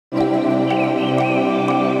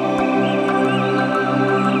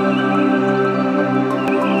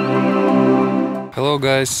Hello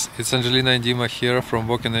guys, it's Angelina and Dima here from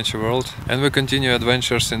Walk in Nature World, and we continue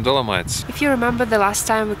adventures in Dolomites. If you remember the last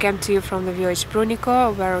time we came to you from the village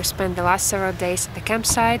Brunico, where we spent the last several days at the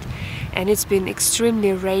campsite, and it's been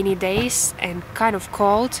extremely rainy days and kind of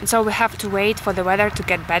cold, and so we have to wait for the weather to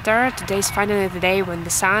get better. Today is finally the day when the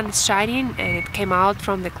sun is shining and it came out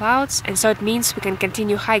from the clouds, and so it means we can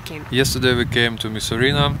continue hiking. Yesterday we came to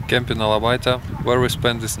Misurina, camp in Alavaita, where we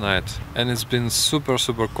spent this night, and it's been super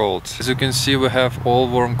cold. As you can see, we have all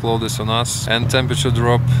warm clothes on us and temperature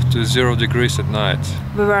drop to 0 degrees at night.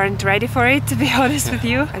 We weren't ready for it, to be honest with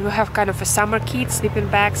you, and we have kind of a summer kit, sleeping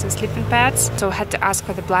bags and sleeping pads, so we had to ask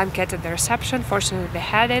for the blanket at the reception. Fortunately they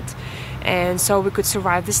had it, and so we could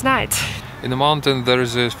survive this night. In the mountain there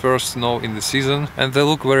is a first snow in the season, and they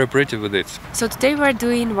look very pretty with it. So today we're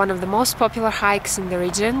doing one of the most popular hikes in the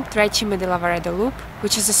region, Tre Cime di Lavaredo loop,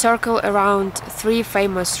 which is a circle around 3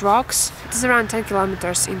 famous rocks. It is around 10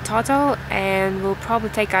 kilometers in total and will probably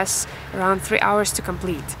take us around 3 hours to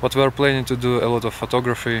complete. But we are planning to do a lot of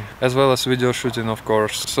photography as well as video shooting, of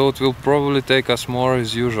course, so it will probably take us more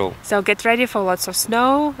as usual. So get ready for lots of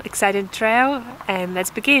snow, exciting trail, and let's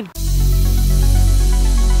begin!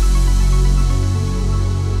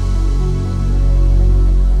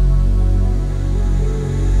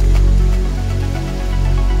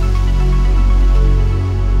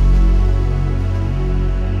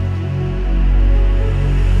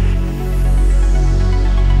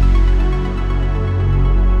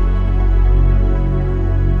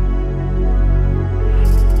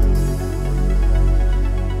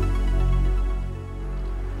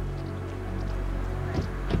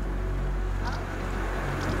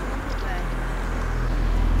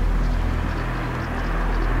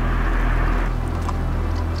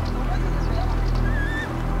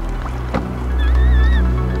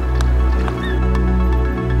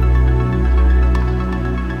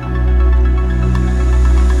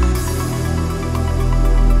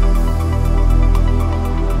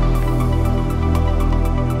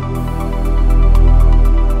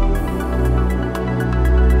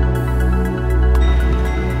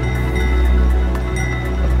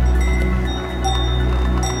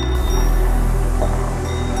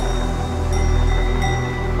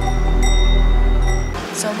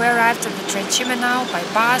 We arrived at the Tre Cime now by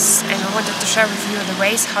bus, and I wanted to share with you the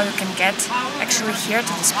ways how you can get actually here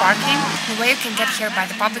to this parking. The way you can get here by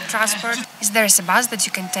the public transport is there is a bus that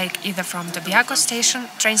you can take either from Dobbiaco station,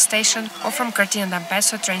 train station, or from Cortina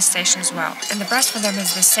d'Ampezzo train station as well. And the price for them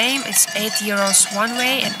is the same, it's 8 euros one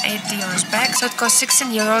way and 8 euros back, so it costs 16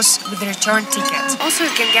 euros with the return ticket. Also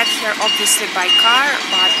you can get here obviously by car,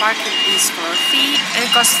 but parking is for a fee, and it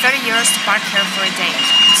costs 30 euros to park here for a day.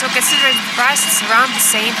 So considering the price, it's around the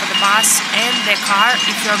same for the bus and the car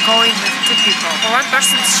if you're going with 2 people. For 1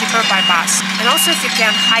 person it's cheaper by bus. And also if you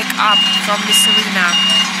can hike up from Misurina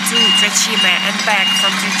to Tre Cime and back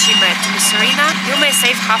from Tre Cime to Misurina, you may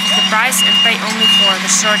save half of the price and pay only for the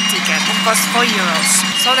short ticket. It costs 4 euros.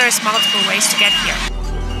 So there is multiple ways to get here.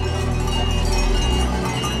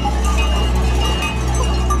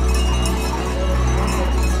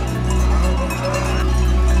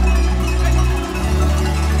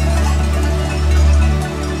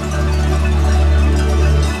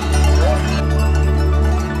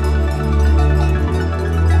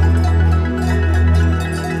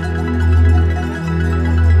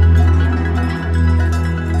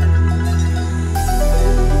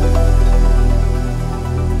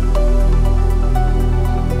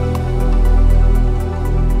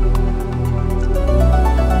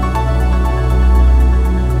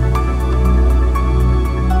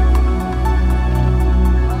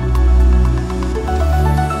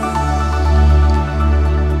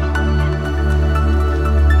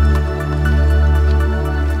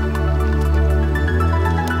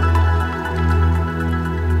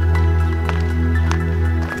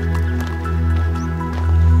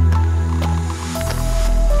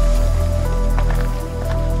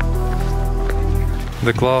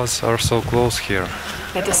 The clouds are so close here.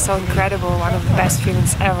 That is so incredible, one of the best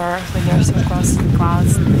feelings ever when you're so close to the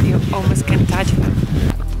clouds, you almost can touch them.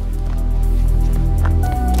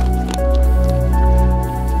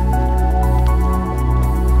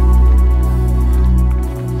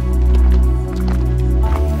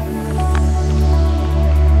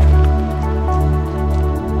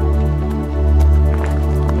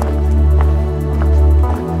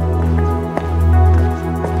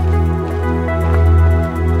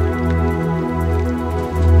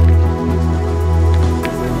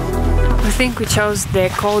 think we chose the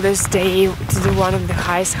coldest day to do one of the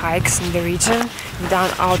highest hikes in the region. We've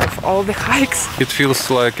done out of all the hikes. It feels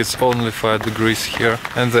like it's only 5 degrees here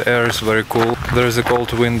and the air is very cool. There is a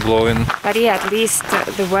cold wind blowing. But yeah, at least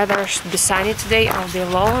the weather should be sunny today all day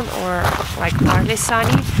long, or like partly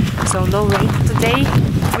sunny. So no rain today.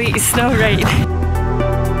 Please, no rain.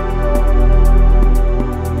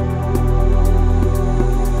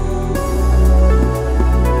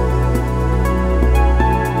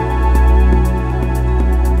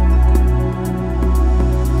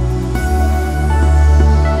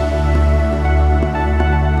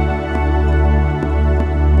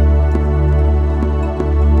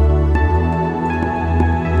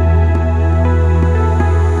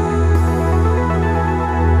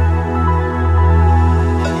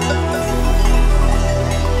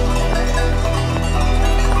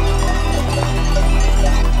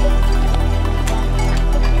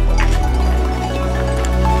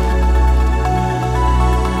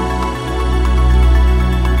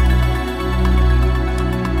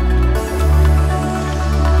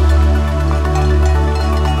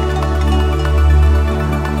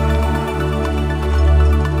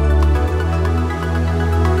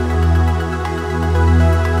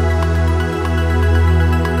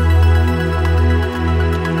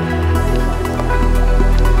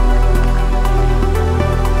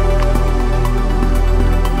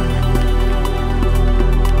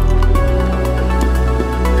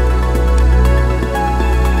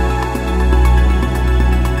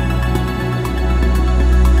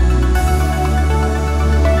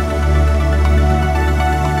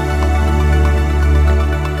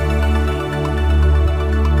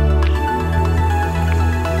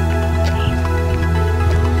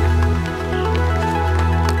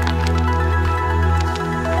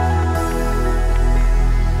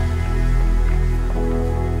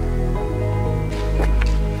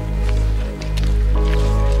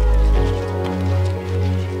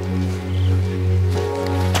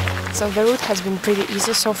 So the route has been pretty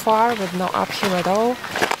easy so far, with no uphill at all,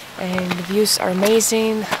 and the views are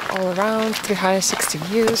amazing all around, 360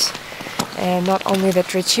 views, and not only the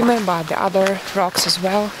Tre Cime but the other rocks as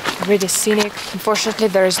well, really scenic. Unfortunately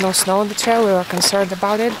there is no snow on the trail, we were concerned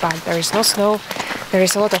about it, but there is no snow. There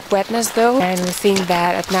is a lot of wetness though, and we think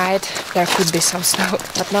that at night there could be some snow,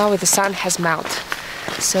 but now the sun has melted.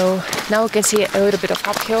 So now we can see a little bit of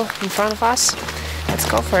uphill in front of us. Let's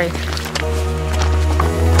go for it.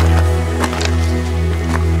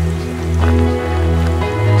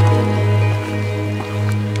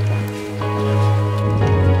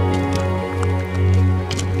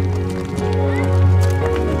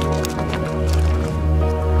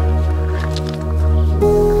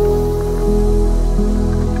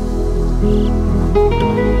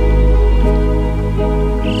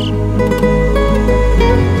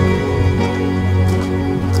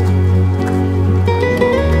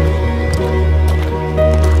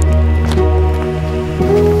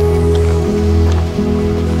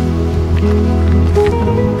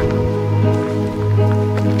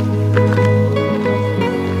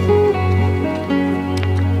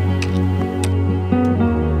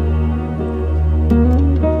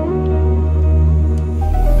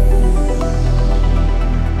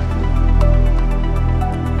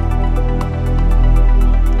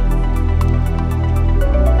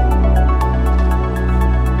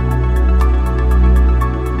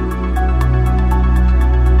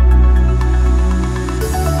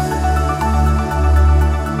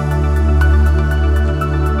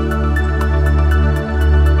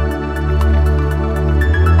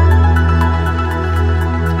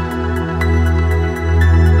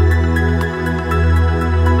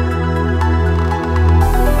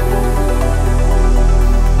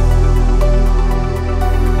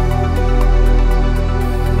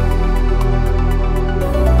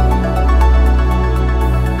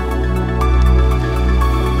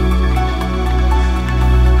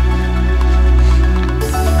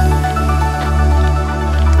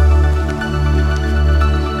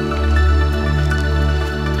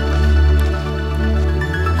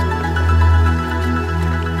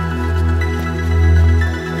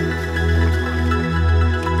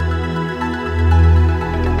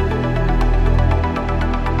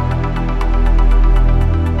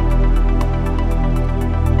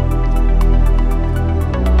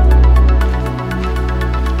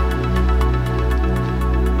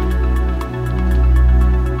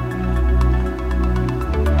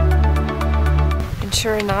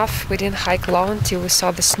 Sure enough, we didn't hike long until we saw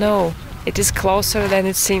the snow. It is closer than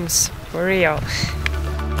it seems, for real.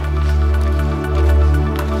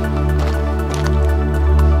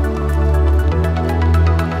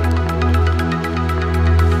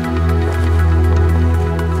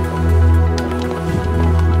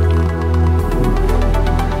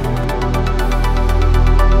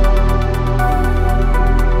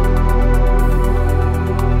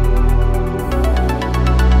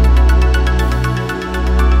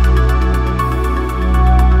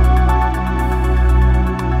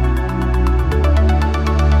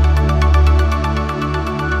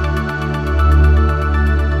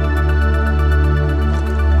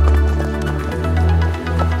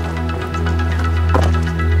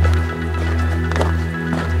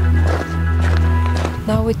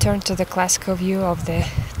 Now we turn to the classical view of the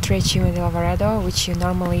Tre Cime di Lavaredo, which you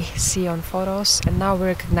normally see on photos, and now we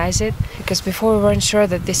recognize it because before we weren't sure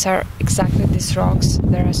that these are exactly these rocks.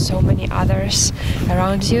 There are so many others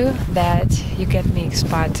around you that you get mixed,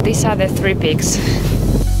 but these are the three peaks.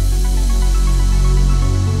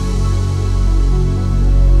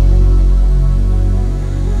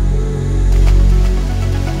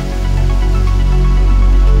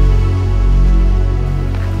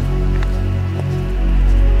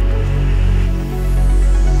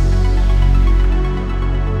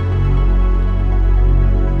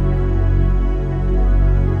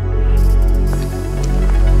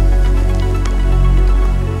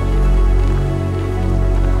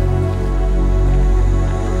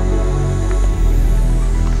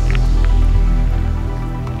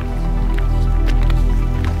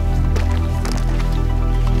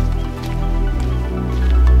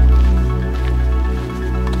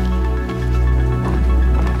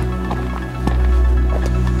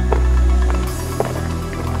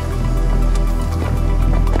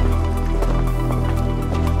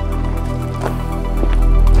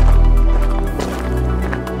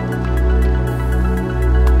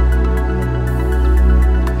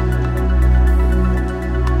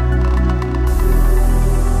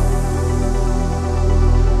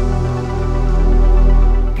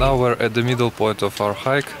 Now we're at the middle point of our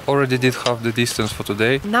hike. Already did half the distance for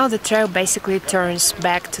today. Now the trail basically turns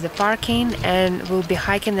back to the parking and we'll be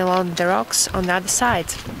hiking along the rocks on the other side.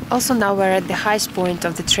 Also now we're at the highest point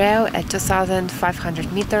of the trail at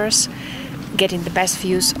 2,500 meters, getting the best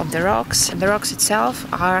views of the rocks. And the rocks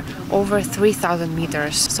itself are over 3,000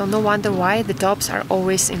 meters, so no wonder why the tops are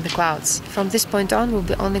always in the clouds. From this point on we'll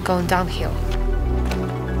be only going downhill.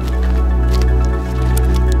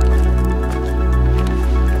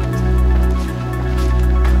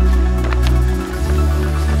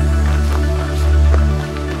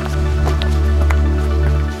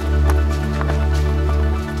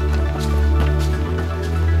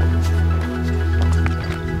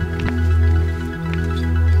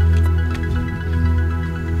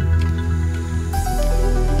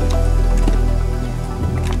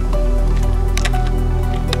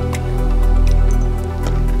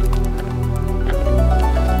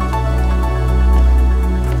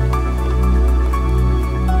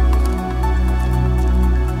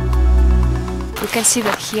 You can see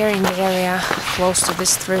that here in the area close to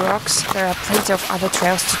these three rocks there are plenty of other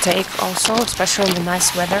trails to take also, especially in the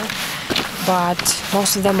nice weather, but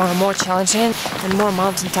most of them are more challenging and more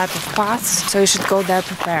mountain type of paths, so you should go there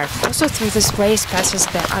prepared. Also through this place passes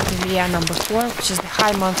the Via number 4, which is the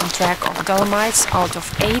high mountain track of Dolomites out of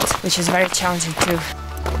 8, which is very challenging too.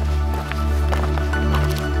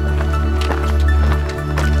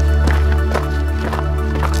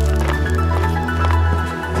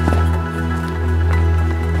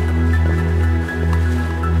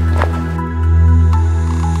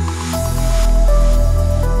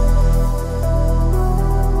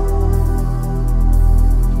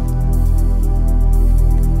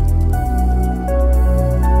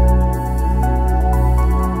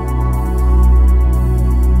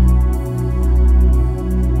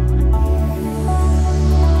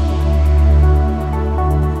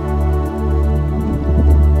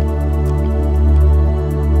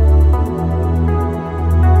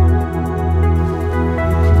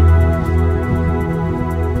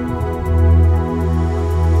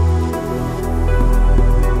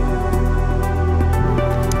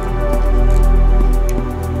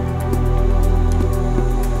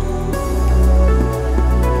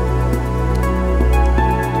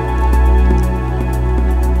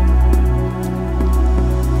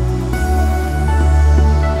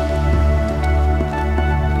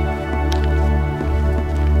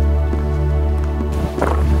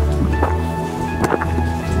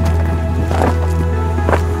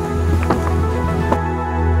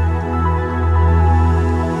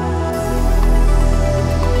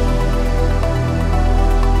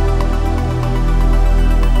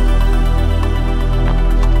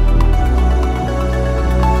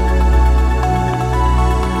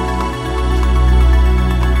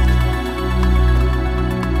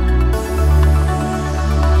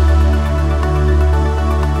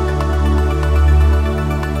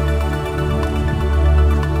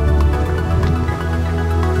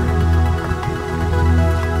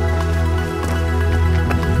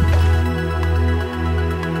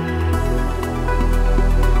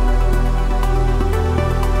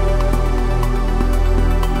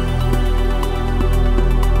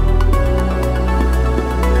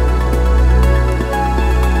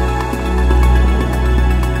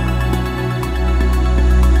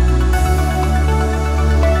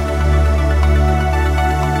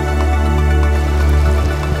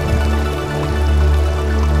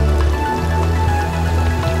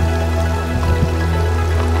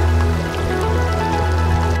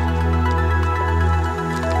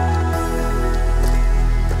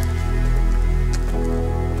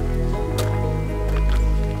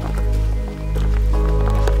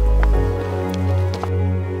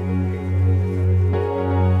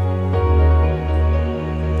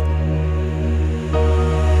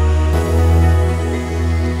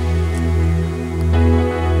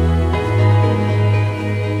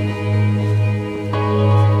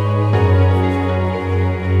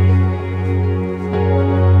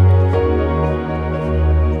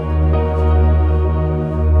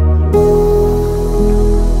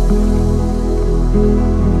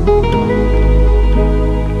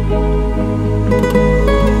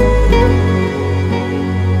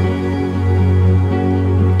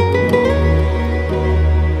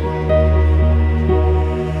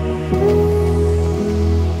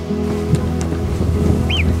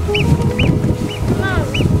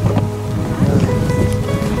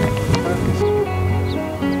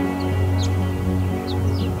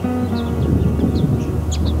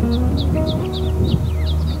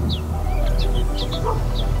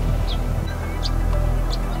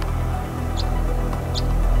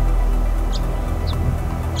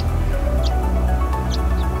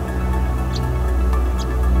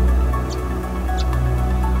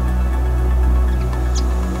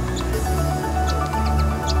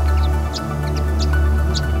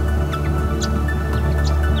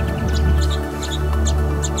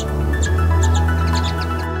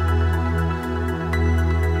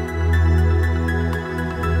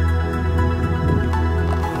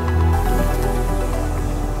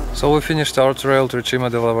 So we finished our trail Tre Cime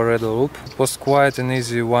di Lavaredo loop. It was quite an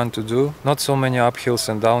easy one to do, not so many uphills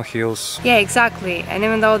and downhills. Yeah, exactly. And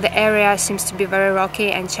even though the area seems to be very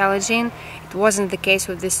rocky and challenging, it wasn't the case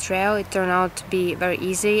with this trail. It turned out to be very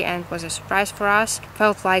easy and was a surprise for us.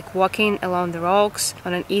 Felt like walking along the rocks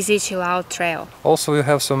on an easy chill out trail. Also, you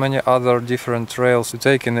have so many other different trails to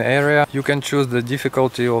take in the area. You can choose the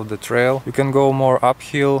difficulty of the trail. You can go more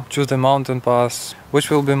uphill, choose the mountain pass, which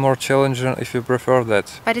will be more challenging if you prefer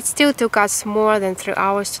that. But it still took us more than 3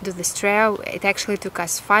 hours to do this trail. It actually took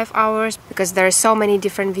us 5 hours because there are so many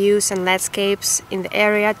different views and landscapes in the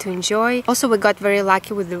area to enjoy. Also, we got very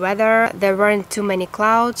lucky with the weather. There weren't too many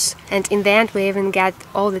clouds, and in the end we even got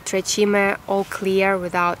all the Tre Cime all clear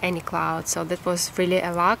without any clouds, so that was really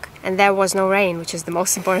a luck. And there was no rain, which is the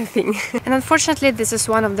most important thing. And unfortunately, this is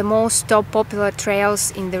one of the most top popular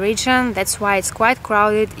trails in the region. That's why it's quite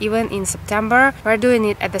crowded even in September. We're doing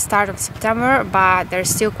it at the start of September, but there's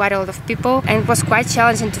still quite a lot of people, and it was quite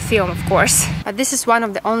challenging to film, of course. But this is one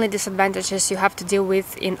of the only disadvantages you have to deal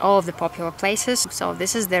with in all of the popular places, so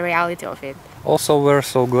this is the reality of it. Also, we're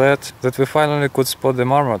so glad that we finally could spot the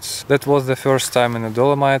marmots. That was the first time in the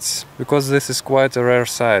Dolomites, because this is quite a rare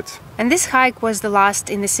sight. And this hike was the last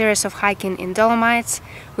in the series of hiking in Dolomites.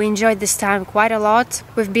 We enjoyed this time quite a lot.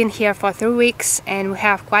 We've been here for 3 weeks and we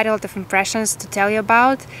have quite a lot of impressions to tell you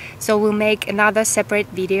about. So we'll make another separate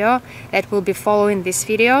video that will be following this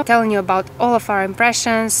video, telling you about all of our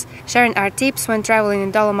impressions, sharing our tips when traveling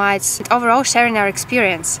in Dolomites, and overall sharing our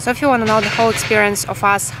experience. So if you want to know the whole experience of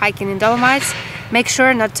us hiking in Dolomites, make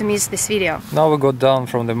sure not to miss this video. Now we got down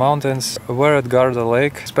from the mountains. We're at Garda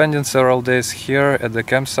Lake, spending several days here at the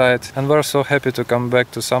campsite, and we're so happy to come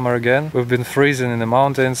back to summer again. We've been freezing in the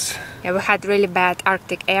mountains. Yeah, we had really bad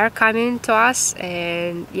Arctic air coming to us,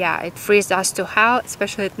 and yeah, it freezed us to hell,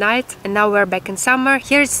 especially at night. And now we're back in summer.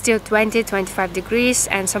 Here it's still 20-25 degrees,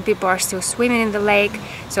 and some people are still swimming in the lake,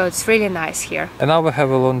 so it's really nice here. And now we have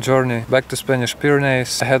a long journey back to Spanish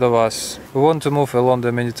Pyrenees ahead of us. We want to move along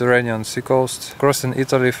the Mediterranean seacoast, crossing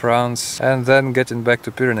Italy, France, and then getting back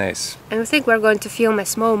to Pyrenees. And we think we're going to film a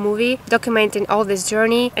small movie documenting all this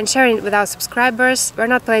journey and sharing it with our subscribers. We're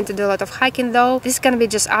not planning to do a lot of hiking though. This is gonna be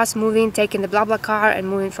just us moving, taking the BlaBlaCar and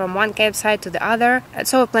moving from one campsite to the other. And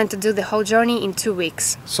so we plan to do the whole journey in 2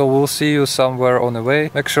 weeks. So we'll see you somewhere on the way.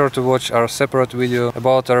 Make sure to watch our separate video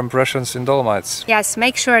about our impressions in Dolomites. Yes,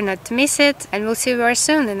 make sure not to miss it, and we'll see you very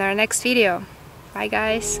soon in our next video. Bye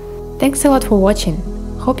guys! Thanks a lot for watching.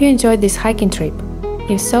 Hope you enjoyed this hiking trip.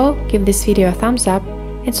 If so, give this video a thumbs up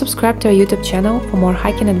and subscribe to our YouTube channel for more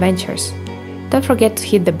hiking adventures. Don't forget to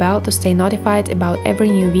hit the bell to stay notified about every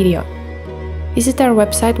new video. Visit our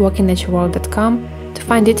website walkingnatureworld.com to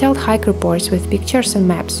find detailed hike reports with pictures and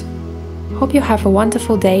maps. Hope you have a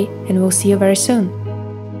wonderful day, and we'll see you very soon.